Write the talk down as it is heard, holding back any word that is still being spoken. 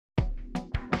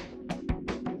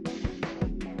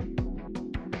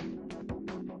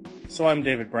So I'm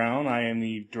David Brown. I am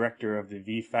the director of the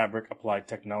vFabric Applied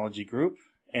Technology Group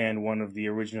and one of the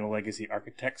original legacy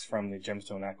architects from the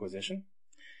Gemstone acquisition.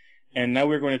 And now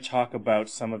we're going to talk about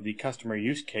some of the customer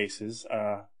use cases,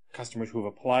 customers who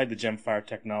have applied the GemFire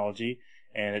technology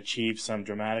and achieved some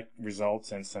dramatic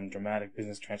results and some dramatic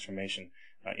business transformation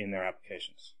in their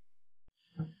applications.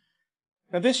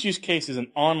 Now, this use case is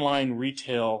an online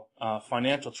retail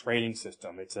financial trading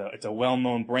system. It's a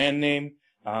well-known brand name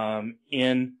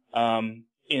in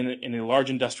a large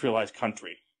industrialized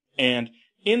country. And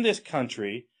in this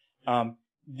country,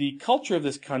 the culture of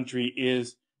this country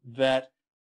is that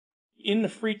in the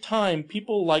free time,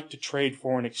 people like to trade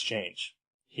foreign exchange.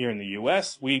 Here in the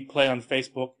U.S., we play on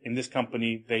Facebook. In this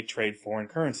company, they trade foreign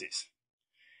currencies.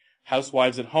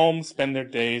 Housewives at home spend their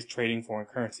days trading foreign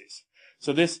currencies.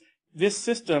 So this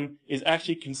system is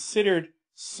actually considered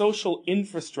social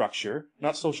infrastructure,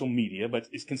 not social media, but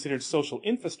is considered social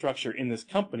infrastructure in this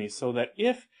company, so that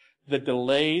if the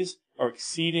delays are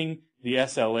exceeding the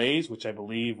SLAs, which I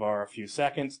believe are a few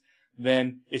seconds,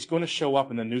 then it's going to show up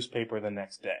in the newspaper the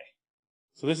next day.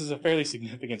 So this is a fairly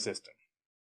significant system.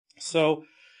 So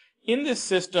in this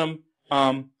system,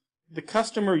 the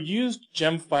customer used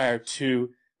GemFire to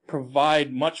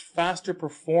provide much faster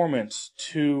performance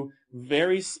to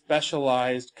very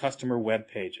specialized customer web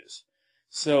pages.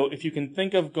 So if you can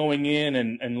think of going in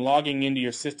and logging into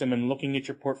your system and looking at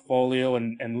your portfolio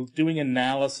and doing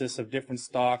analysis of different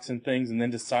stocks and things and then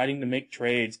deciding to make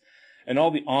trades and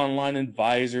all the online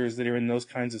advisors that are in those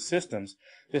kinds of systems,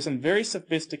 there's some very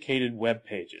sophisticated web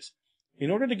pages.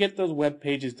 In order to get those web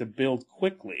pages to build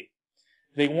quickly,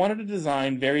 they wanted to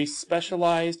design very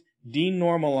specialized,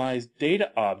 denormalized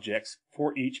data objects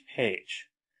for each page.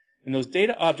 And those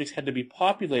data objects had to be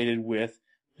populated with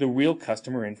the real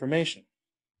customer information.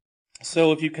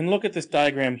 So if you can look at this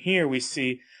diagram here, we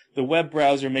see the web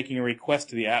browser making a request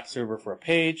to the app server for a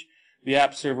page. The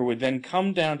app server would then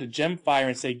come down to GemFire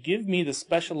and say, give me the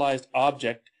specialized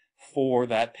object for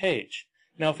that page.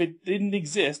 Now, if it didn't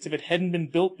exist, if it hadn't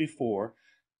been built before,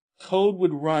 code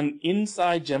would run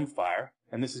inside GemFire,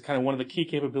 and this is kind of one of the key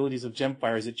capabilities of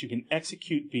GemFire, is that you can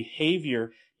execute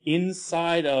behavior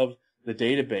inside of the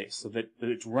database so that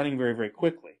it's running very, very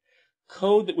quickly.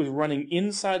 Code that was running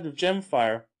inside of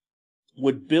GemFire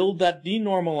would build that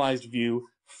denormalized view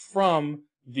from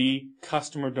the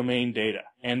customer domain data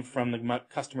and from the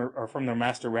customer or from their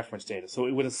master reference data. So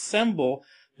it would assemble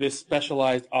this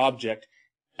specialized object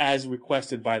as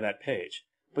requested by that page.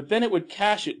 But then it would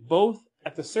cache it both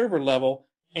at the server level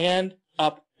and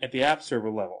up at the app server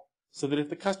level, so that if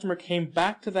the customer came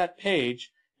back to that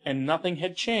page and nothing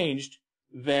had changed,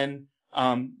 then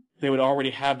they would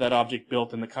already have that object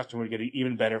built and the customer would get an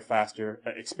even better, faster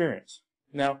experience.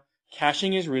 Now,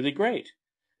 caching is really great,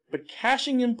 but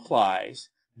caching implies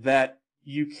that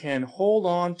you can hold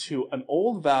on to an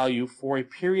old value for a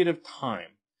period of time,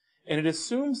 and it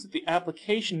assumes that the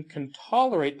application can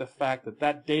tolerate the fact that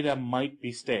that data might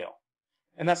be stale.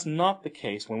 And that's not the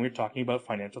case when we're talking about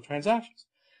financial transactions.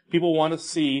 People want to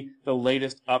see the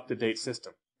latest up-to-date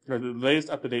system, or the latest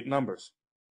up-to-date numbers.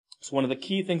 So one of the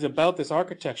key things about this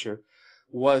architecture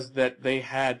was that they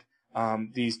had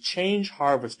these change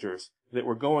harvesters that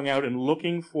were going out and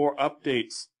looking for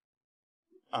updates,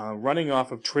 running off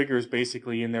of triggers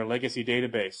basically in their legacy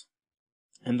database.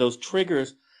 And those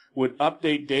triggers would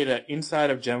update data inside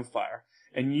of GemFire,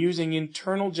 and using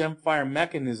internal GemFire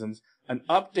mechanisms, an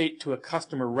update to a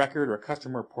customer record or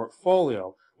customer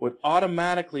portfolio would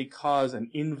automatically cause an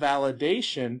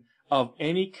invalidation of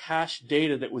any cache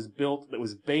data that was built that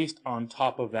was based on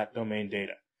top of that domain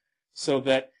data. So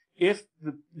that if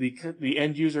the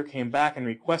end user came back and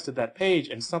requested that page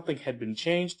and something had been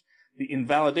changed, the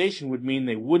invalidation would mean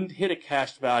they wouldn't hit a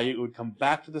cached value. It would come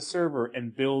back to the server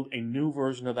and build a new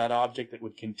version of that object that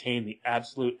would contain the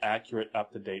absolute accurate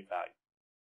up-to-date value.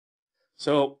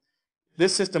 So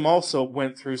this system also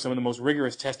went through some of the most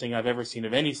rigorous testing I've ever seen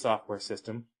of any software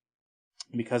system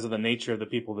because of the nature of the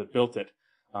people that built it.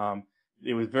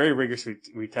 It was very rigorously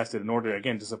tested in order,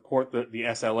 again, to support the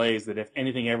SLAs that if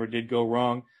anything ever did go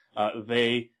wrong,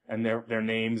 they and their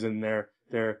names and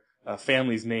their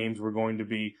families' names were going to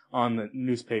be on the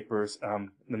newspapers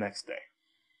the next day.